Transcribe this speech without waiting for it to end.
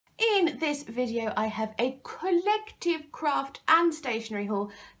this video I have a collective craft and stationery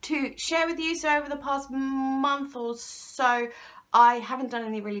haul to share with you. So over the past month or so, I haven't done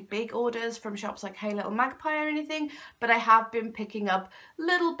any really big orders from shops like Hey Little Magpie or anything, but I have been picking up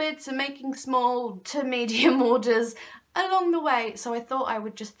little bits and making small to medium orders along the way. So I thought I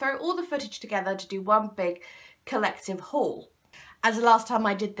would just throw all the footage together to do one big collective haul. As the last time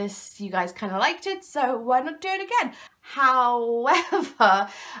I did this, you guys kind of liked it, so why not do it again? However,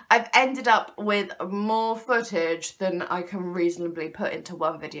 I've ended up with more footage than I can reasonably put into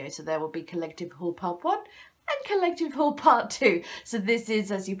one video. So there will be collective haul part 1 and collective haul part 2. So this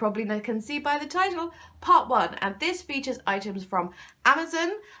is, as you probably can see by the title, part 1. And this features items from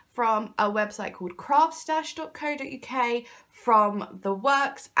Amazon, from a website called craftstash.co.uk, from The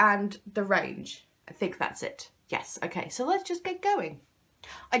Works and The Range. I think that's it. Yes, okay, so let's just get going.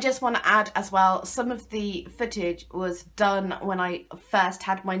 I just want to add as well, some of the footage was done when I first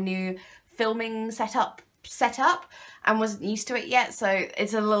had my new filming setup and wasn't used to it yet, so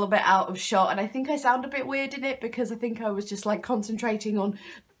it's a little bit out of shot, and I think I sound a bit weird in it because I think I was just like concentrating on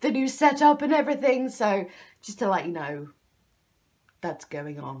the new setup and everything, so just to let you know that's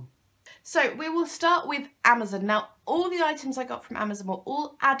going on. So we will start with Amazon. Now, all the items I got from Amazon were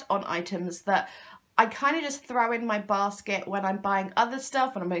all add-on items that I kind of just throw in my basket when I'm buying other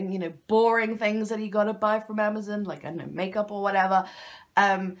stuff, when I'm buying, you know, boring things that you gotta buy from Amazon, like, I don't know, makeup or whatever.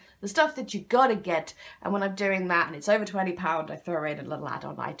 The stuff that you gotta get, and when I'm doing that and it's over £20, I throw in a little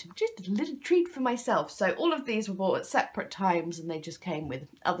add-on item, just a little treat for myself. So all of these were bought at separate times and they just came with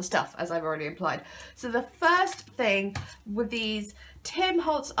other stuff, as I've already implied. So the first thing were these Tim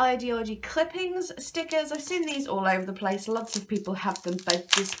Holtz Ideology clippings stickers. I've seen these all over the place. Lots of people have them by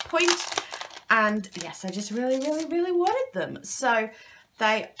this point. And yes, I just really wanted them. So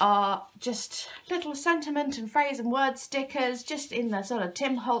they are just little sentiment and phrase and word stickers, just in the sort of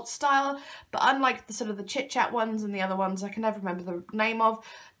Tim Holtz style. But unlike the sort of the chit chat ones and the other ones I can never remember the name of,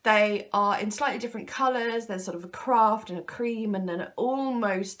 they are in slightly different colours. There's sort of a craft and a cream and an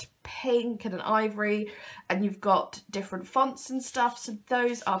almost pink and an ivory. And you've got different fonts and stuff. So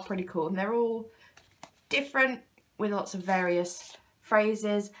those are pretty cool. And they're all different with lots of various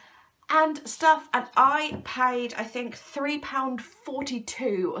phrases and stuff, and I paid, I think,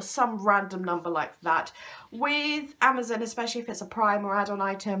 £3.42 or some random number like that. With Amazon, especially if it's a Prime or add-on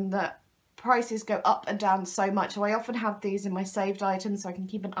item, that prices go up and down so much, so I often have these in my saved items so I can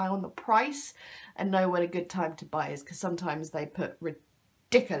keep an eye on the price and know when a good time to buy is, because sometimes they put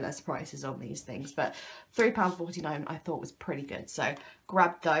ridiculous prices on these things, but £3.49 I thought was pretty good, so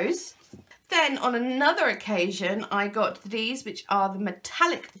grabbed those. Then on another occasion I got these, which are the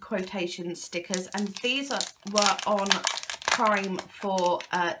metallic quotation stickers, and these were on Prime for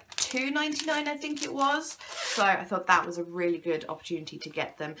 £2.99 I think it was, so I thought that was a really good opportunity to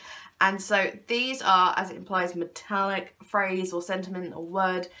get them. And so these are, as it implies, metallic phrase or sentiment or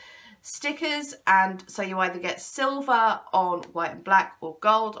word stickers, and so you either get silver on white and black or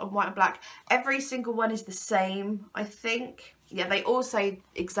gold on white and black. Every single one is the same, I think. Yeah, they all say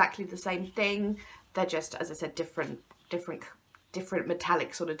exactly the same thing. They're just, as I said, different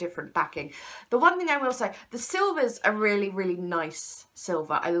metallic, sort of different backing. The one thing I will say, the silver's a really nice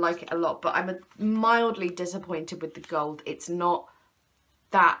silver. I like it a lot, but I'm mildly disappointed with the gold. It's not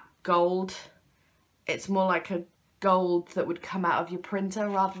that gold. It's more like a gold that would come out of your printer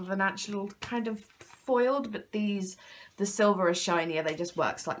rather than actual kind of foiled, but the silver is shinier. They just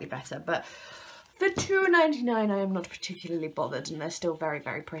work slightly better. But for £2.99 I am not particularly bothered, and they're still very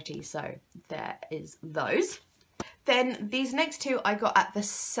pretty, so there is those. Then these next two I got at the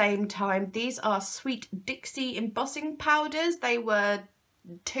same time. These are Sweet Dixie embossing powders. They were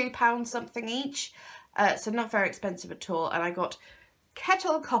 £2 something each, so not very expensive at all, and I got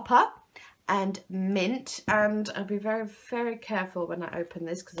Kettle copper and mint, and I'll be very careful when I open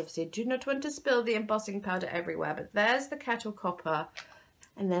this, because obviously I do not want to spill the embossing powder everywhere. But there's the Kettle copper,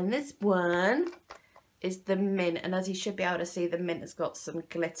 and then this one is the mint, and as you should be able to see, the mint has got some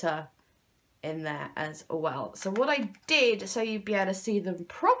glitter in there as well. So what I did, so you'd be able to see them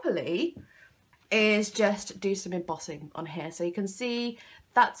properly, is just do some embossing on here. So you can see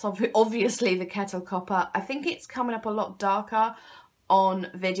that's obviously the Kettle copper. I think it's coming up a lot darker on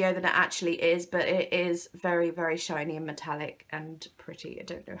video than it actually is, but it is very shiny and metallic and pretty. I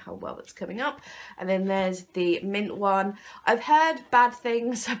don't know how well it's coming up. And then there's the mint one. I've heard bad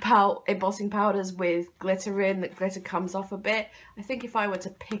things about embossing powders with glitter in, that glitter comes off a bit. I think if I were to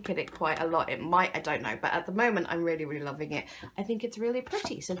pick at it quite a lot it might, I don't know, but at the moment I'm really loving it. I think it's really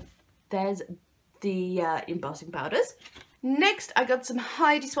pretty. So there's the embossing powders. Next, I got some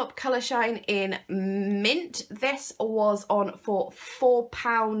Heidi Swapp Colour Shine in Mint. This was on for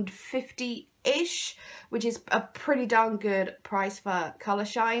 £4.50-ish, which is a pretty darn good price for Colour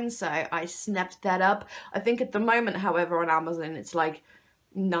Shine, so I snapped that up. I think at the moment, however, on Amazon it's like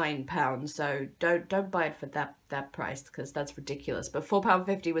 £9, so don't buy it for that price, because that's ridiculous. But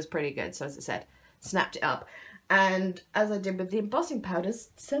 £4.50 was pretty good, so as I said, snapped it up. And as I did with the embossing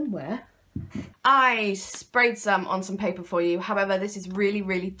powders somewhere, I sprayed some on some paper for you. However, this is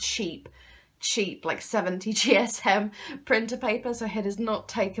really cheap, like 70 GSM printer paper, so it has not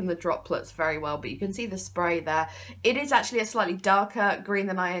taken the droplets very well, but you can see the spray there. It is actually a slightly darker green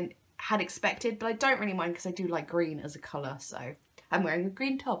than I had expected, but I don't really mind because I do like green as a colour, so I'm wearing a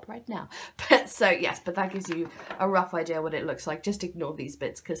green top right now. But so yes, but that gives you a rough idea what it looks like. Just ignore these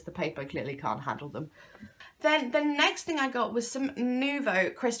bits because the paper clearly can't handle them. Then the next thing I got was some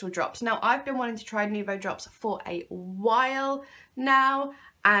Nuvo crystal drops. Now, I've been wanting to try Nuvo drops for a while now,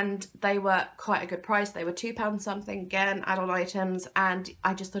 and they were quite a good price. They were £2 something, again, add-on items, and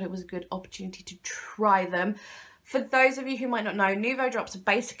I just thought it was a good opportunity to try them. For those of you who might not know, Nuvo Drops are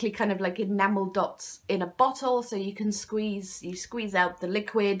basically kind of like enamel dots in a bottle, so you can squeeze out the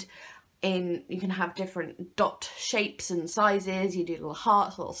liquid. You can have different dot shapes and sizes. You do little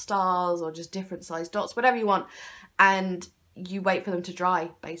hearts, little stars, or just different size dots, whatever you want, and you wait for them to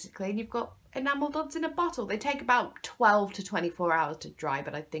dry basically, and you've got enamel dots in a bottle. They take about 12 to 24 hours to dry,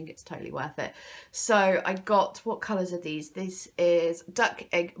 but I think it's totally worth it. So I got, what colours are these? This is Duck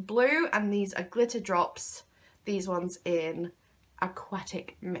Egg Blue, and these are glitter drops. These ones in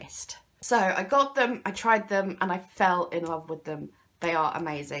Aquatic Mist. So I got them, I tried them, and I fell in love with them. They are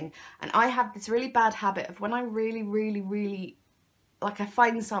amazing. And I have this really bad habit of when I really like, I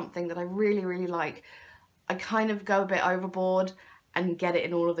find something that I really like, I kind of go a bit overboard and get it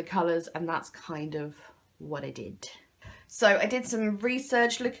in all of the colours, and that's kind of what I did. So I did some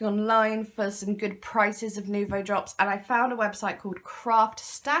research looking online for some good prices of Nuvo Drops, and I found a website called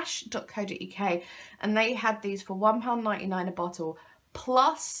Craftstash.co.uk, and they had these for £1.99 a bottle,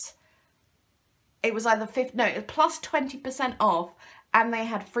 plus it was either plus 20% off, and they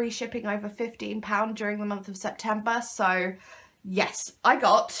had free shipping over £15 during the month of September. So yes, I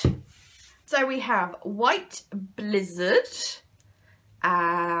got. So we have White Blizzard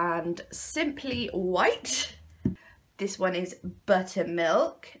and Simply White. This one is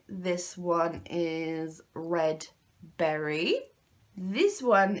Buttermilk. This one is Red Berry. This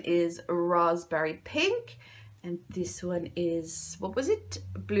one is Raspberry Pink. And this one is, what was it?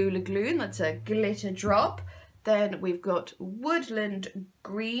 Blue Lagoon, that's a glitter drop. Then we've got Woodland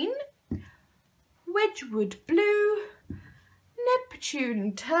Green, Wedgwood Blue,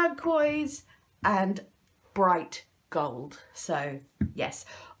 Neptune Turquoise, and Bright Gold. So yes,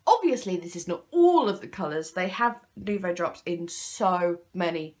 obviously this is not all of the colours. They have Nuvo Drops in so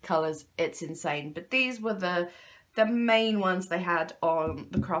many colours, it's insane. But these were the main ones they had on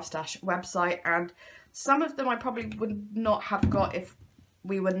the Craftstash website, and some of them I probably would not have got if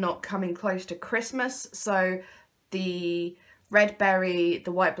we were not coming close to Christmas. So the Red Berry,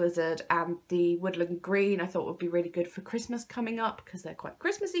 the White Blizzard, and the Woodland Green I thought would be really good for Christmas coming up because they're quite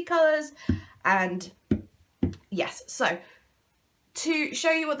Christmassy colours. And yes, so to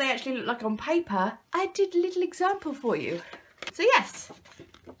show you what they actually look like on paper, I did a little example for you. So yes,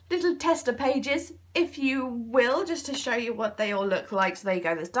 little tester pages, if you will, just to show you what they all look like. So there you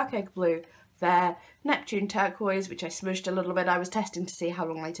go, there's Duck Egg Blue there, Neptune Turquoise, which I smushed a little bit. I was testing to see how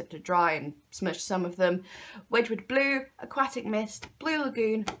long they took to dry and smushed some of them. Wedgwood Blue, Aquatic Mist, Blue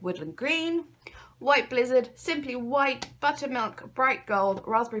Lagoon, Woodland Green, White Blizzard, Simply White, Buttermilk, Bright Gold,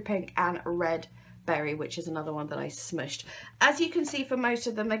 Raspberry Pink, and Red Berry, which is another one that I smushed. As you can see, for most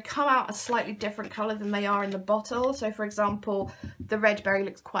of them, they come out a slightly different colour than they are in the bottle. So for example, the Red Berry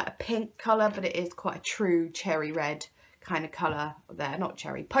looks quite a pink colour, but it is quite a true cherry red kind of colour there. Not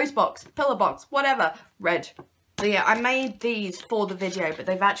cherry, postbox, pillar box, whatever, red. So yeah, I made these for the video, but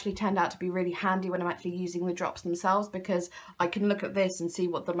they've actually turned out to be really handy when I'm actually using the drops themselves, because I can look at this and see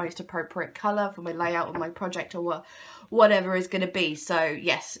what the most appropriate colour for my layout of my project or whatever is going to be. So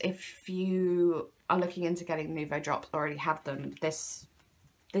yes, if you are looking into getting Nuvo Drops, already have them, this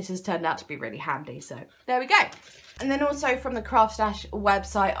has turned out to be really handy. So there we go. And then also from the Craftstash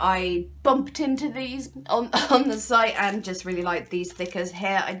website, I bumped into these on the site and just really like these stickers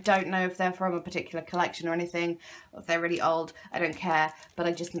here. I don't know if they're from a particular collection or anything, or if they're really old, I don't care, but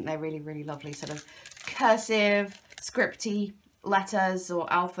I just think they're really lovely, sort of cursive, scripty letters or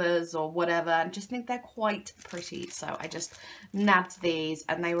alphas or whatever, and just think they're quite pretty. So I just nabbed these,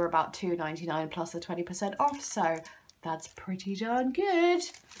 and they were about £2.99 plus the 20% off, so that's pretty darn good.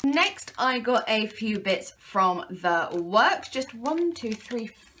 Next, I got a few bits from the works. Just 1, 2, 3,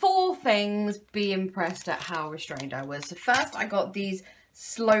 4 things. Be impressed at how restrained I was. So first, I got these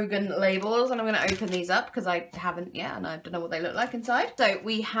slogan labels, and I'm going to open these up because I haven't yet, and I don't know what they look like inside. So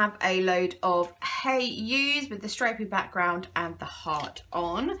we have a load of Hey Yous with the stripy background and the heart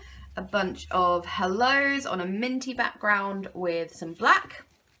on. A bunch of hellos on a minty background with some black.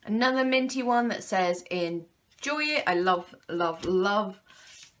 Another minty one that says enjoy it. I love, love, love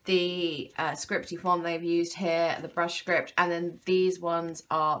the scripty font they've used here, the brush script. And then these ones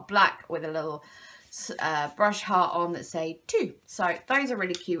are black with a little brush heart on that say to. So those are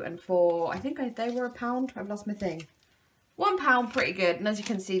really cute, and for, I think they were £1. I've lost my thing. £1, pretty good. And as you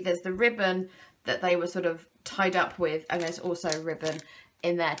can see, there's the ribbon that they were sort of tied up with, and there's also ribbon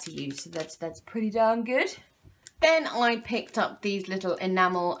in there to use. So that's pretty darn good. Then I picked up these little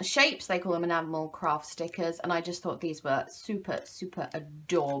enamel shapes. They call them enamel craft stickers. And I just thought these were super, super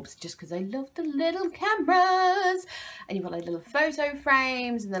adorbs just because I love the little cameras. And you've got like little photo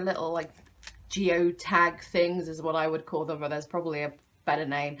frames and the little like geotag things is what I would call them, but there's probably a better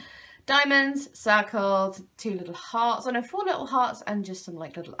name. Diamonds, circles, 2 little hearts. Oh no, 4 little hearts and just some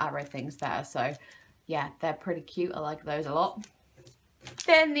like little arrow things there. So yeah, they're pretty cute. I like those a lot.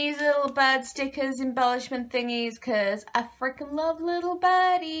 Then these little bird stickers, embellishment thingies, because I freaking love little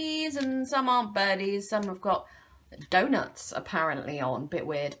birdies, and some aren't birdies, some have got donuts apparently on. Bit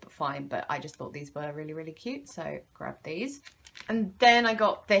weird, but fine. But I just thought these were really, really cute, so grab these. And then I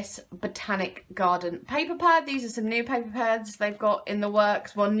got this Botanic Garden paper pad. These are some new paper pads they've got in the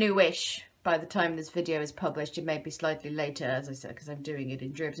works. Well, newish by the time this video is published. It may be slightly later, as I said, because I'm doing it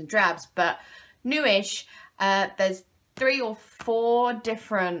in dribs and drabs, but newish. There's 3 or 4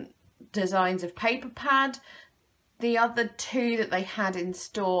 different designs of paper pad. The other 2 that they had in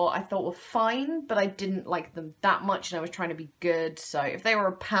store I thought were fine, but I didn't like them that much, and I was trying to be good. So if they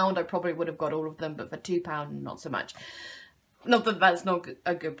were £1, I probably would have got all of them, but for £2, not so much. Not that that's not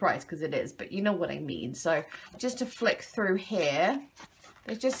a good price, because it is, but you know what I mean. So just to flick through here,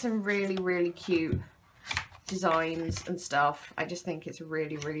 there's just some really, really cute designs and stuff. I just think it's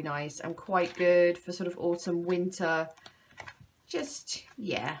really, really nice and quite good for sort of autumn, winter. Just,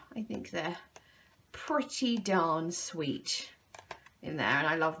 yeah, I think they're pretty darn sweet in there, and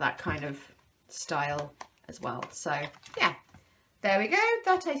I love that kind of style as well. So yeah, there we go.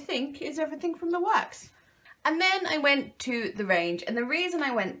 That I think is everything from the works. And then I went to the range, and the reason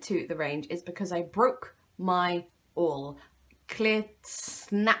I went to the range is because I broke my awl.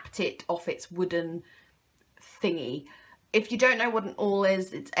 Snapped it off its wooden thingy. If you don't know what an awl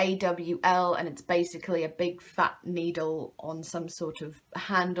is, it's AWL, and it's basically a big fat needle on some sort of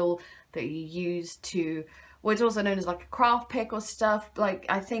handle that you use to, well, it's also known as like a craft pick or stuff. Like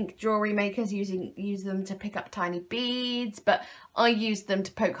I think jewelry makers use them to pick up tiny beads, but I use them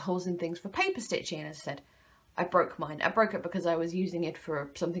to poke holes in things for paper stitching. And as I said, I broke mine. I broke it because I was using it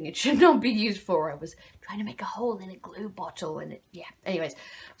for something it should not be used for. I was trying to make a hole in a glue bottle, and it, yeah. Anyways,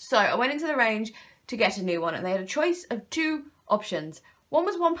 so I went into the range to get a new one, and they had a choice of 2 options. One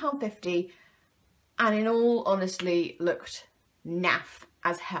was £1.50, and in all honesty looked naff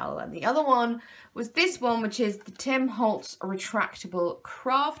as hell. And the other one was this one, which is the Tim Holtz retractable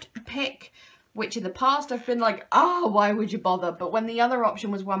craft pick, which in the past I've been like, oh, why would you bother? But when the other option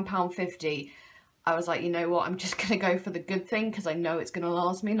was £1.50, I was like, you know what, I'm just going to go for the good thing because I know it's going to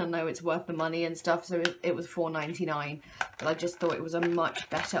last me and I know it's worth the money and stuff. So it was $4.99, but I just thought it was a much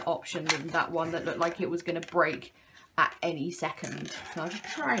better option than that one that looked like it was going to break at any second. So I'll just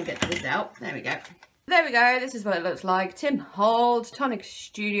try and get this out. There we go. There we go. This is what it looks like. Tim Holtz, Tonic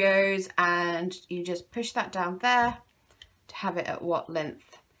Studios, and you just push that down there to have it at what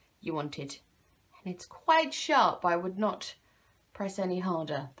length you wanted. And it's quite sharp. I would not press any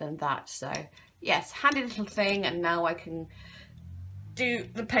harder than that. So yes, handy little thing, and now I can do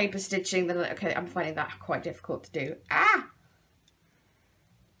the paper stitching. Then okay, I'm finding that quite difficult to do. Ah!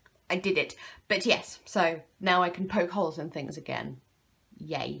 I did it. But yes, so now I can poke holes in things again.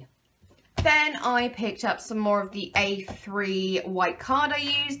 Yay. Then I picked up some more of the A3 white card I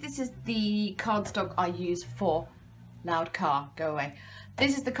use. This is the cardstock I use for loud car, go away.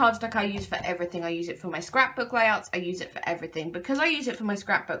 This is the cardstock I use for everything. I use it for my scrapbook layouts. I use it for everything. Because I use it for my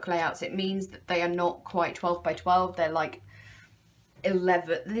scrapbook layouts, it means that they are not quite 12 by 12. They're like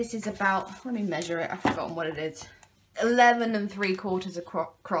 11. This is about, let me measure it. I've forgotten what it is. 11 3/4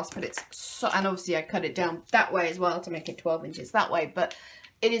 across, but it's so, and obviously I cut it down that way as well to make it 12 inches that way. But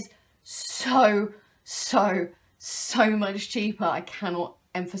it is so much cheaper. I cannot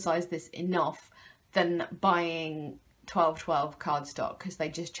emphasize this enough than buying 1212 cardstock because they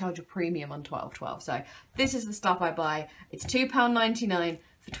just charge a premium on 1212. So this is the stuff I buy. It's £2.99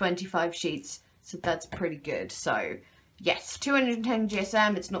 for 25 sheets, so that's pretty good. So yes, 210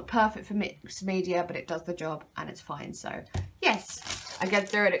 GSM. It's not perfect for mixed media, but it does the job and it's fine. So yes, I get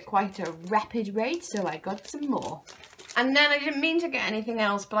through it at quite a rapid rate, so I got some more. And then I didn't mean to get anything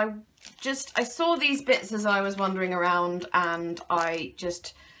else, but I saw these bits as I was wandering around, and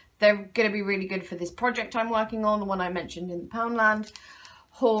they're going to be really good for this project I'm working on, the one I mentioned in the Poundland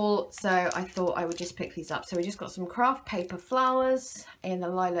haul. So I thought I would just pick these up. So we just got some craft paper flowers in the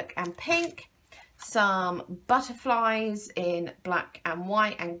lilac and pink, some butterflies in black and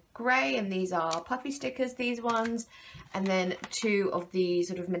white and grey, and these are puffy stickers, these ones, and then 2 of these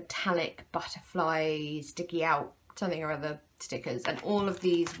sort of metallic butterfly sticky out something or other stickers, and all of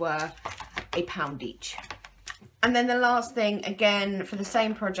these were £1 each. And then the last thing, again for the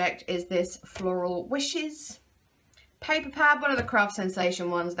same project, is this Floral Wishes paper pad, one of the Craft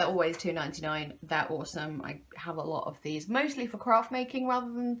Sensation ones. They're always £2.99. They're awesome. I have a lot of these, mostly for craft making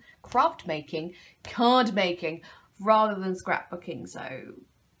rather than card making rather than scrapbooking. So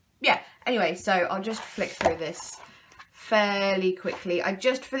yeah, anyway, so I'll just flick through this fairly quickly.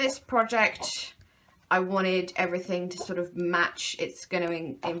 For this project, I wanted everything to sort of match. It's going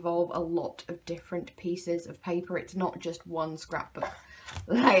to involve a lot of different pieces of paper. It's not just one scrapbook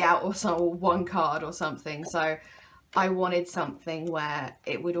layout or one card or something. So I wanted something where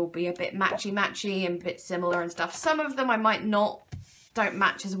it would all be a bit matchy and a bit similar and stuff. Some of them I might don't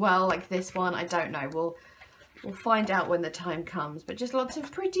match as well, like this one. I don't know. We'll find out when the time comes. But just lots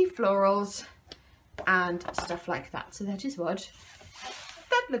of pretty florals and stuff like that. So that is what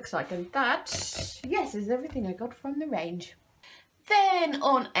that looks like, and that, yes, is everything I got from the range. Then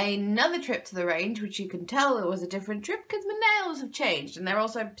on another trip to the range, which you can tell it was a different trip because my nails have changed and they're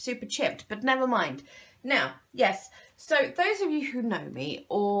also super chipped, but never mind. Now, yes, so those of you who know me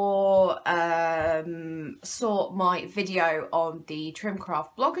or saw my video on the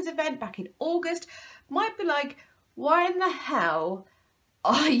Trimcraft Bloggers event back in August might be like, why in the hell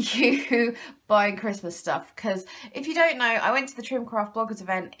are you buying Christmas stuff? Because if you don't know, I went to the Trimcraft Bloggers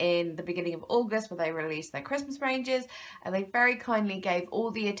event in the beginning of August where they released their Christmas ranges, and they very kindly gave all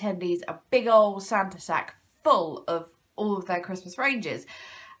the attendees a big old Santa sack full of all of their Christmas ranges.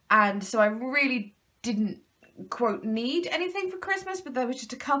 And so I really didn't, quote, need anything for Christmas, but there was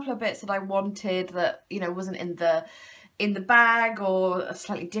just a couple of bits that I wanted that, you know, wasn't in the bag, or a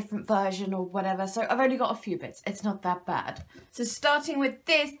slightly different version or whatever. So I've only got a few bits. It's not that bad. So starting with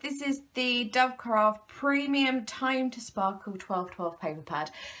this is the Dovecraft Premium Time to Sparkle 1212 paper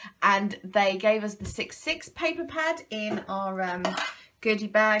pad, and they gave us the 6/6 paper pad in our goodie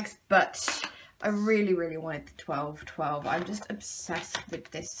bags, but I really wanted the 1212. I'm just obsessed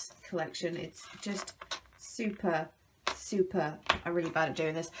with this collection. It's just super, I'm really bad at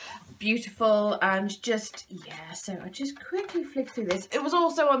doing this, beautiful, and just, yeah, so I just quickly flick through this. It was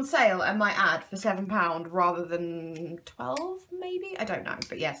also on sale, I might add, for £7 rather than 12 maybe, I don't know,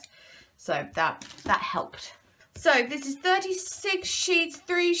 but yes, so that helped. So this is 36 sheets,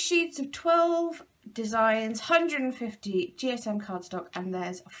 3 sheets of 12 designs, 150 GSM cardstock, and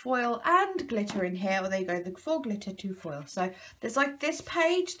there's foil and glitter in here. Well, there you go, the 4 glitter, 2 foil. So there's like this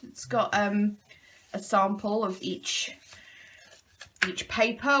page that's got a sample of each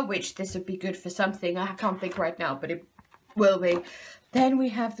paper, which this would be good for something. I can't think right now, but it will be. Then we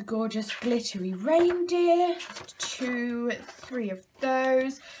have the gorgeous glittery reindeer, 2, 3 of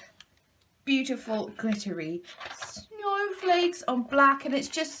those. Beautiful glittery snowflakes on black, and it's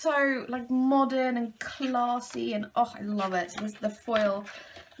just so like modern and classy, and oh, I love it. So there's the foil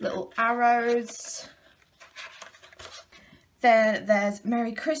little arrows. Then there's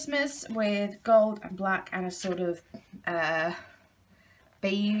Merry Christmas with gold and black and a sort of a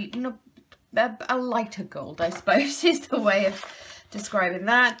lighter gold, I suppose, is the way of describing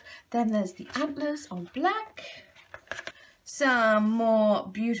that. Then there's the antlers on black. Some more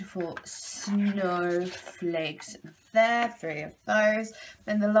beautiful snowflakes there, 3 of those.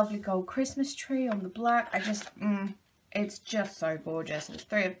 Then the lovely gold Christmas tree on the black. It's just so gorgeous. There's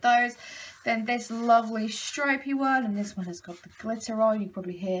 3 of those. Then this lovely stripy one, and this one has got the glitter on. You can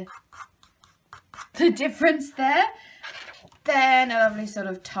probably hear the difference there. Then a lovely sort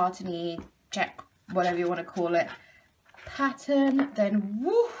of tartany, check, whatever you want to call it, pattern. Then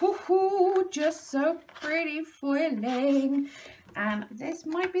woohoo, just so pretty foiling. And this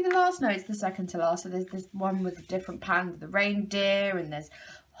might be the last. No, it's the second to last. So there's this one with a different pattern, the reindeer, and there's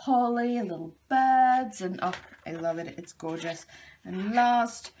holly and little birds, and oh, I love it. It's gorgeous. And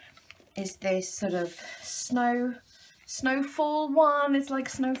last is this sort of snowfall one. It's like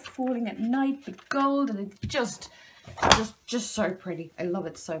snow falling at night, but gold, and it's just Just so pretty. I love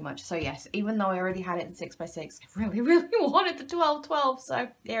it so much. So yes, even though I already had it in 6x6, I really wanted the 12x12, so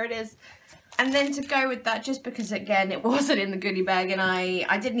here it is. And then to go with that, just because again it wasn't in the goodie bag, and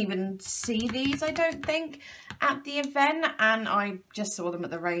I didn't even see these, I don't think, at the event, and I just saw them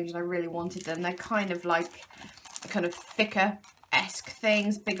at the range and I really wanted them. They're kind of like kind of thicker-esque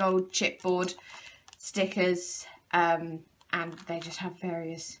things, big old chipboard stickers, and they just have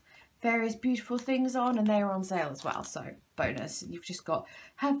various beautiful things on, and they are on sale as well, so bonus. You've just got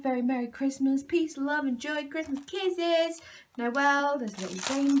have very Merry Christmas, peace, love and joy, Christmas kisses, Noel, there's a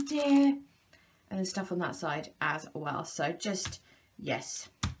little reindeer, and there's stuff on that side as well. So just, yes,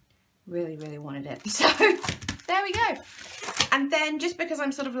 really wanted it. So there we go. And then just because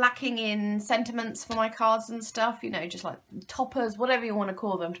I'm sort of lacking in sentiments for my cards and stuff, you know, just like toppers, whatever you want to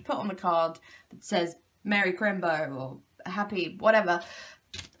call them, to put on the card that says Merry Crimbo or Happy whatever,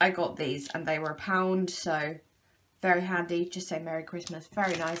 I got these and they were £1, so very handy. Just say Merry Christmas.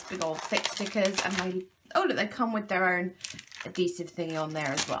 Very nice, big old thick stickers, and they, oh look, they come with their own adhesive thingy on there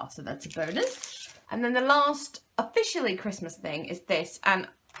as well, so that's a bonus. And then the last officially Christmas thing is this, and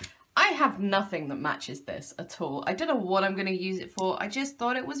I have nothing that matches this at all. I don't know what I'm going to use it for. I just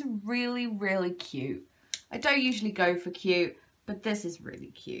thought it was really cute. I don't usually go for cute, but this is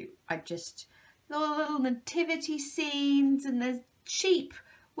really cute. I just, little nativity scenes, and there's sheep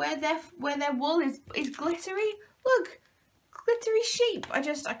where their wool is glittery. Look, glittery sheep. I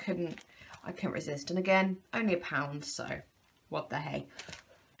couldn't resist. And again, only £1, so what the hey.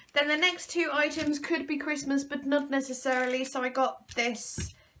 Then the next two items could be Christmas, but not necessarily. So I got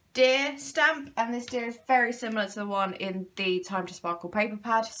this deer stamp, and this deer is very similar to the one in the Time to Sparkle paper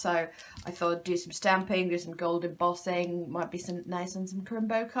pad, so I thought I'd do some stamping, do some gold embossing, might be some nice on some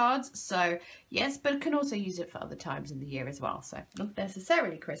Crimbo cards. So yes, but can also use it for other times in the year as well, so not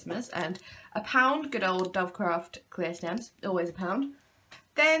necessarily Christmas. And £1, good old Dovecraft clear stamps, always £1.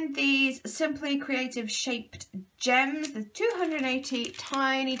 Then these Simply Creative shaped gems, the 280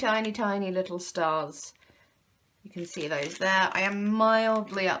 tiny little stars. You can see those there. I am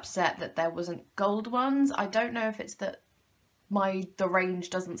mildly upset that there wasn't gold ones. I don't know if it's that the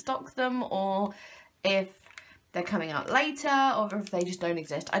range doesn't stock them, or if they're coming out later, or if they just don't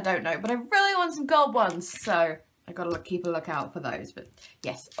exist. I don't know, but I really want some gold ones, so I gotta keep a lookout for those. But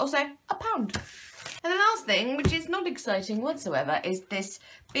yes, also £1. And the last thing, which is not exciting whatsoever, is this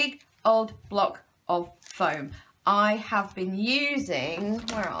big old block of foam. I have been using,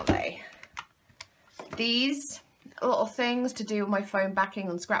 where are they? These little things to do with my foam backing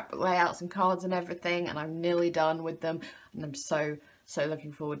on scrapbook layouts and cards and everything, and I'm nearly done with them, and I'm so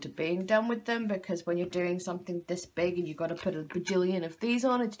looking forward to being done with them, because when you're doing something this big and you've got to put a bajillion of these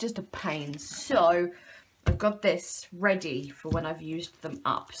on, it's just a pain. So I've got this ready for when I've used them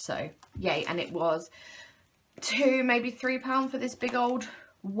up, so yay. And it was £2, maybe £3 for this big old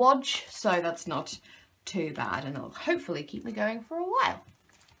wodge, so that's not too bad, and it'll hopefully keep me going for a while.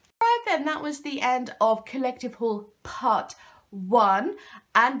 Right then, that was the end of Collective Haul Part 1,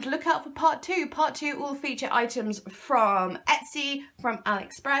 and look out for Part 2. Part 2 will feature items from Etsy, from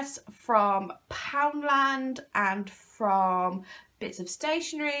AliExpress, from Poundland, and from bits of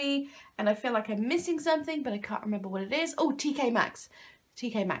stationery, and I feel like I'm missing something, but I can't remember what it is. Oh, TK Maxx.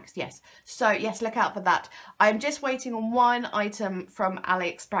 TK Maxx, yes. So yes, look out for that. I'm just waiting on one item from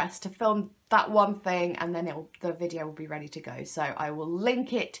AliExpress to film that one thing, and then the video will be ready to go. So I will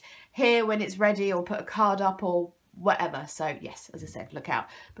link it here when it's ready, or put a card up or whatever. So yes, as I said, look out.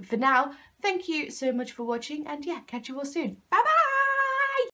 But for now, thank you so much for watching, and yeah, catch you all soon. Bye bye!